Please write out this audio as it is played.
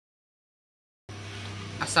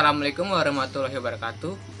Assalamualaikum warahmatullahi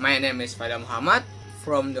wabarakatuh. My name is Fadilla Muhammad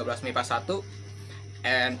from 12 MIPA 1.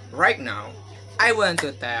 And right now, I want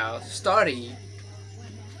to tell story.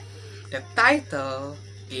 The title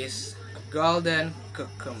is A Golden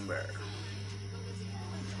Cucumber.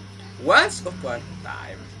 Once upon a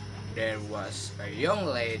time, there was a young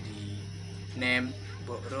lady named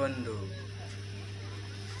Mbok Rondho.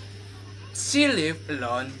 She lived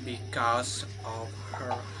alone because of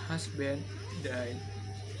her husband died.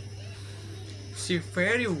 She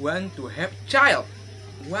very want to have child.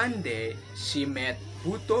 One day she met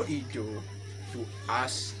Buto Ijo to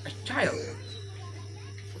ask a child.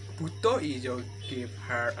 Buto Ijo gave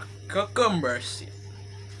her a cucumber seed.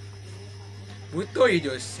 Buto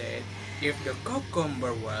Ijo said if the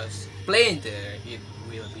cucumber was planted, it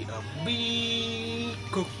will be a big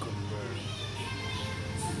cucumber.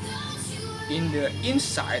 In the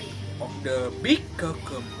inside of the big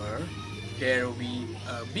cucumber, there will be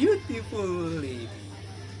a beautiful lady.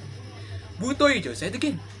 Buto Ijo said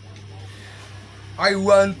again, I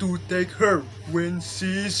want to take her when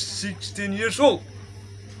she's 16 years old.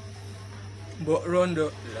 Mbok Rondho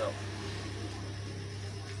laughed.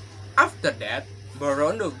 After that, Mbok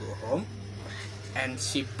Rondho go home and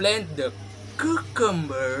she planted the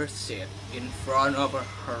cucumber seed in front of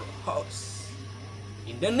her house.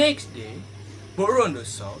 In the next day, Mbok Rondho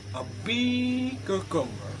saw a big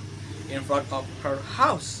cucumber in front of her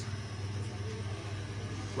house.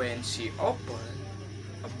 When she opened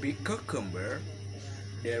a big cucumber,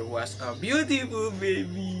 there was a beautiful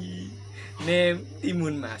baby named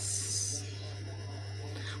Timun Emas.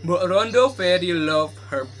 Mbok Rondho very loved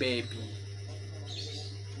her baby,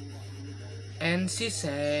 and she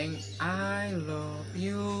sang, I love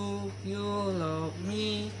you, you love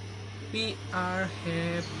me, we are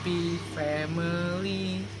happy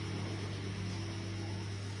family.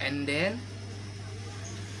 And then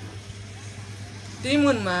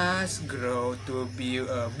Timun Emas grew to be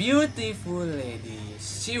a beautiful lady.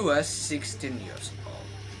 She was 16 years old.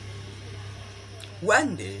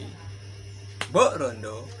 One day, Mbok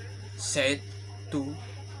Rondho said to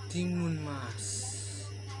Timun Emas,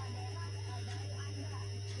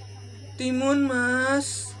 Timun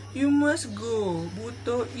Emas, you must go.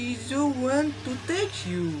 Buto Ijo want to take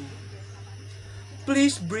you.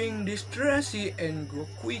 Please bring this tressy and go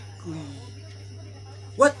quickly.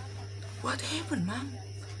 What happened, Mom?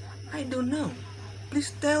 I don't know.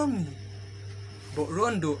 Please tell me. Mbok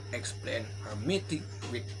Rondho explained her meeting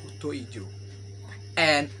with Buto Ijo.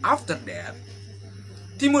 And after that,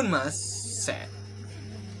 Timun Emas said,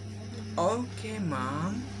 okay,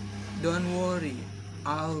 Mom, don't worry.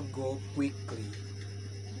 I'll go quickly.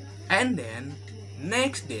 And then,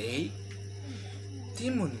 next day,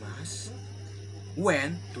 Timun Emas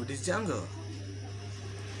went to the jungle.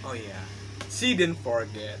 Oh yeah, she didn't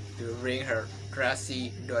forget to bring her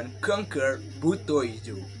trusty don't conquer Buto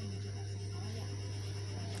Ijo.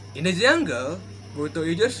 In the jungle, Buto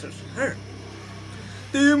Ijo searched her.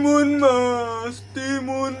 Timun Emas,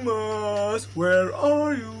 where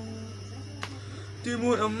are you?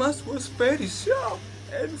 Timun Emas was very shocked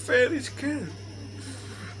and very scared.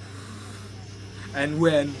 And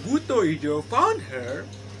when Buto Ijo found her,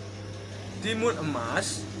 Timun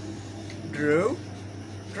Emas drew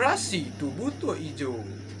trusty to Buto Ijo,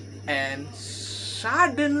 and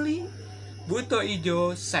suddenly Buto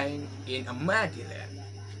Ijo sang in a muddy land.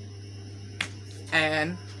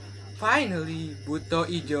 And finally Buto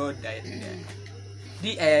Ijo died there.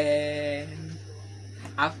 The end.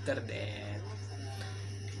 After that,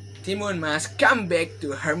 Timun Emas come back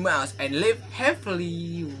to her house and live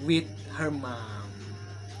happily with her mom.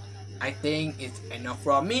 I think it's enough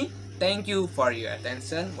from me. Thank you for your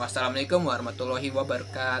attention. Wassalamualaikum warahmatullahi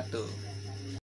wabarakatuh.